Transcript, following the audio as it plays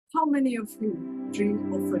How many of you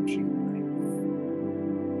dream of a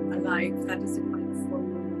dream life? A life that is mindful,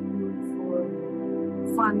 beautiful,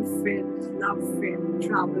 fun-filled, love-filled,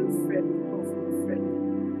 travel-filled,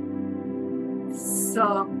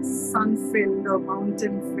 perfect-filled, sun-filled or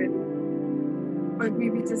mountain-filled, or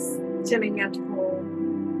maybe just chilling at home.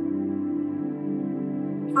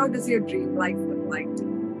 How does your dream life look like to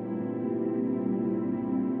you?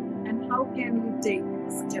 And how can you take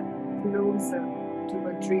a step closer to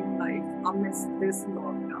a dream life amidst this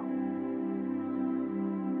lockdown?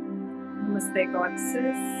 Namaste,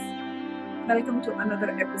 goddesses. Welcome to another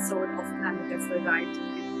episode of Planet Aphrodite.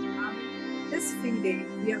 This free day,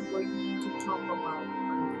 we are going to talk about our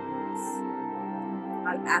dreams,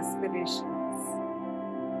 our aspirations,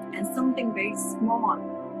 and something very small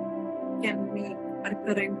can make our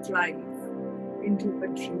current life into a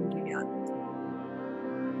dream reality.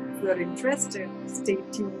 If you are interested, stay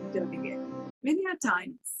tuned till the end. Many a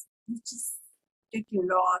times, we just get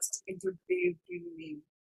lost into daydreaming,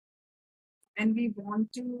 and we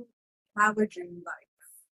want to have a dream life,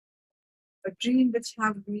 a dream which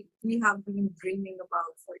we have been dreaming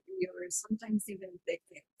about for years, sometimes even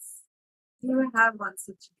decades. Do you have one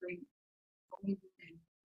such dream? Or maybe many.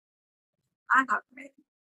 I have many.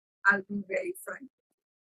 I'll be very frank.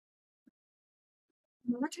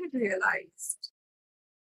 What I realized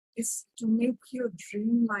is to make your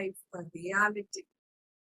dream life a reality,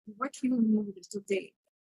 what you need to take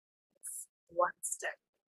is one step.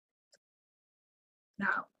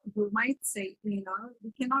 Now, you might say, we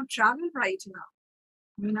cannot travel right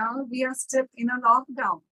now. We are still in a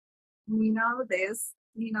lockdown. There's,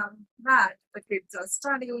 that the kids are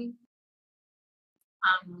studying,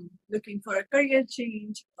 looking for a career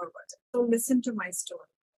change or whatever. So listen to my story.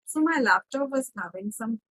 So my laptop was having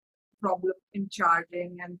some problem in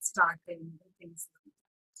charging and starting and things like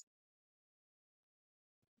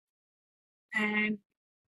that. And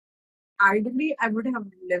ideally, I would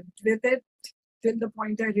have lived with it till the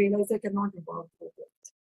point I realized I cannot work with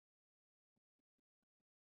it.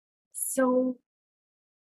 So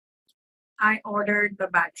I ordered the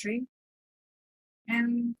battery,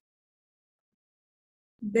 and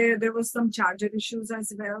there was some charger issues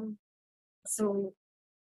as well. So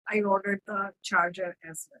I ordered the charger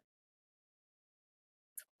as well.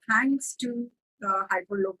 Thanks to the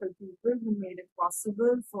hyperlocal people who made it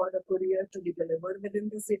possible for the courier to be delivered within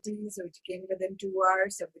the city. So it came within 2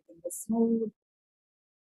 hours, everything was smooth.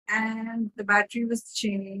 And the battery was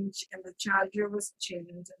changed, and the charger was changed,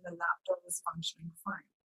 and the laptop was functioning fine.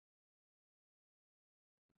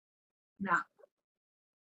 Now,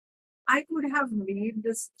 I could have made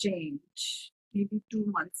this change maybe 2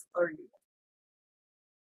 months earlier.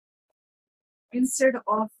 Instead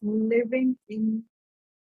of living in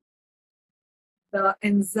the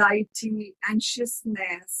anxiety,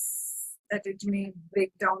 anxiousness that it may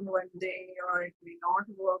break down one day or it may not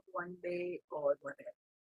work one day or whatever.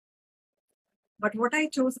 But what I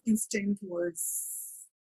chose instant was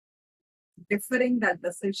deferring that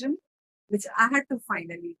decision, which I had to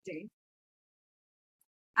finally take.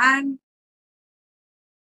 And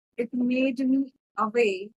it made me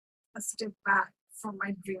away a step back from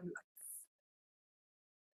my dream life.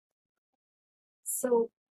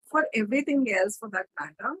 So, for everything else for that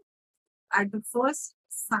matter, at the first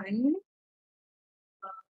sign,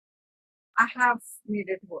 I have made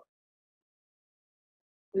it work.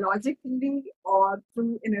 Logically or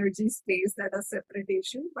through energy space, that a separate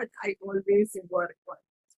issue, but I always work on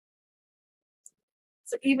it.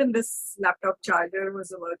 So even this laptop charger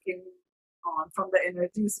was working from the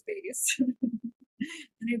energy space, and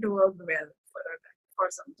it worked well for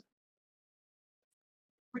some time.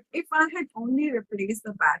 But if I had only replaced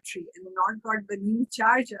the battery and not got the new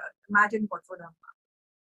charger, imagine what would have happened.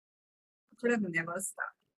 It would have never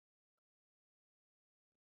started.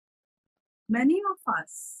 Many of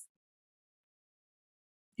us,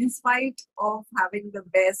 in spite of having the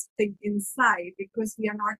best thing inside, because we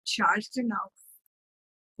are not charged enough,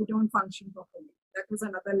 we don't function properly. That was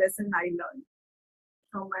another lesson I learned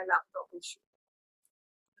from my laptop issue.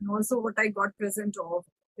 And also what I got present of,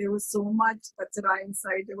 there was so much kachra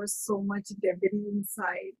inside, there was so much debris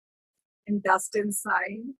inside and dust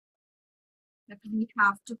inside that we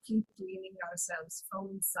have to keep cleaning ourselves from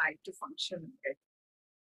inside to function better.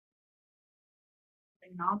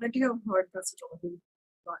 And now that you have heard the story,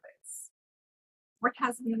 goddess, what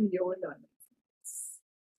has been your learning from this?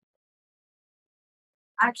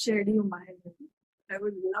 I've shared you my learning. I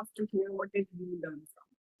would love to hear what did you learn from.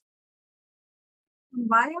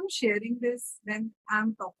 Why I'm sharing this when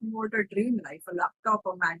I'm talking about a dream life, a laptop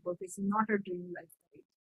or MacBook is not a dream life. Right?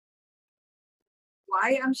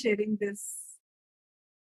 Why I'm sharing this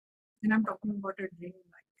And I'm talking about a dream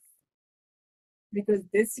life. Because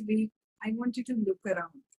this week, I want you to look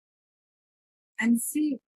around and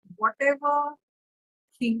see whatever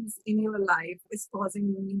things in your life is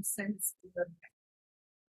causing nuisance in your life.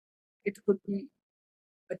 It could be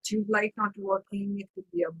a tube light not working, it could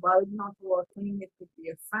be a bulb not working, it could be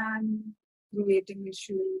a fan creating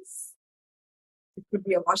issues, it could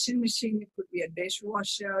be a washing machine, it could be a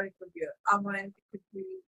dishwasher, it could be an oven, it could be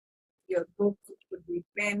your book, it could be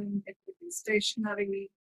pen, it could be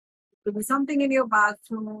stationery, it could be something in your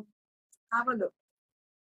bathroom. Have a look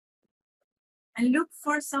and look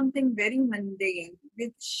for something very mundane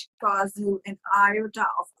which causes you an iota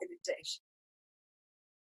of irritation.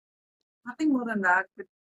 Nothing more than that, but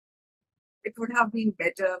it would have been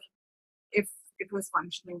better if it was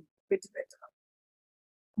functioning a bit better.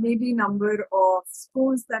 Maybe number of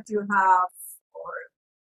spoons that you have, or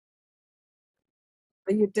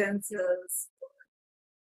the utensils, or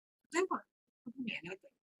whatever. Could be anything.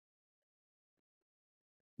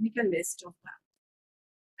 Make a list of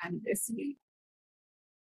that. And this week,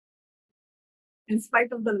 in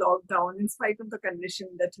spite of the lockdown, in spite of the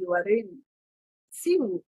condition that you are in, see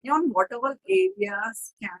on whatever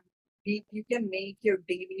areas you can make your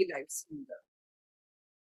daily life smoother,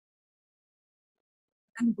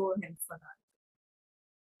 and go ahead for that.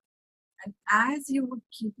 And as you would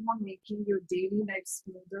keep on making your daily life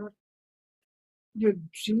smoother, your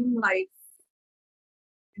dream life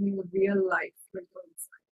and your real life will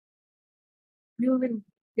coincide. You will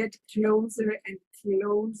get closer and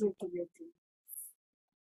closer to your dream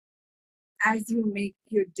as you make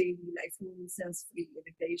your daily life nuisance free,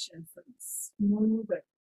 irritation free, smoother.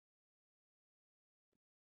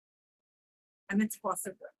 And it's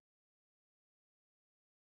possible.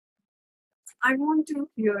 I want to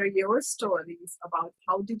hear your stories about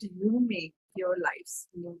how did you make your life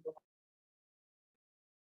smoother,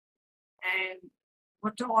 and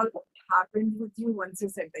what all happened with you once you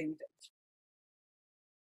set the intention.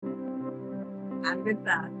 And with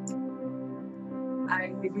that,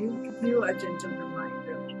 I give you a gentle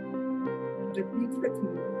reminder. Repeat with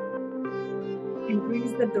me.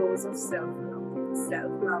 Increase the dose of self-love.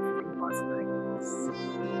 Self-love can cause kindness.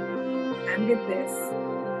 And with this,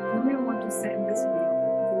 you may want to send this video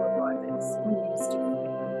to a goddess who needs to feel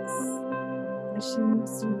this. And she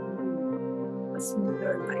needs to live a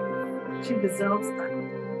smoother life. She deserves that.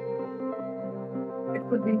 It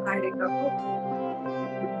could be hiding a book.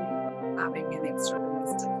 It could be having an extra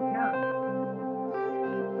domestic help.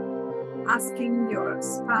 Asking your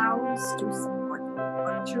spouse to support you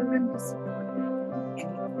or children to support you.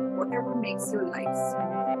 Anything, whatever makes your life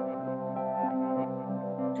smoother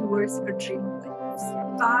towards a dream life.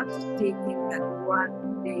 Start taking that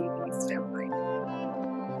one daily step by day.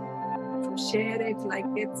 So share it, like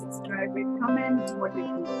it, subscribe it, comment what did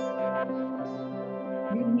you do.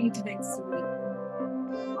 We'll meet next week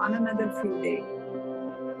on another free day,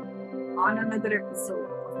 on another episode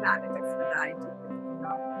of Planet Aphrodite.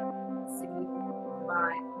 See you.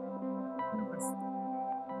 Bye. Namaste.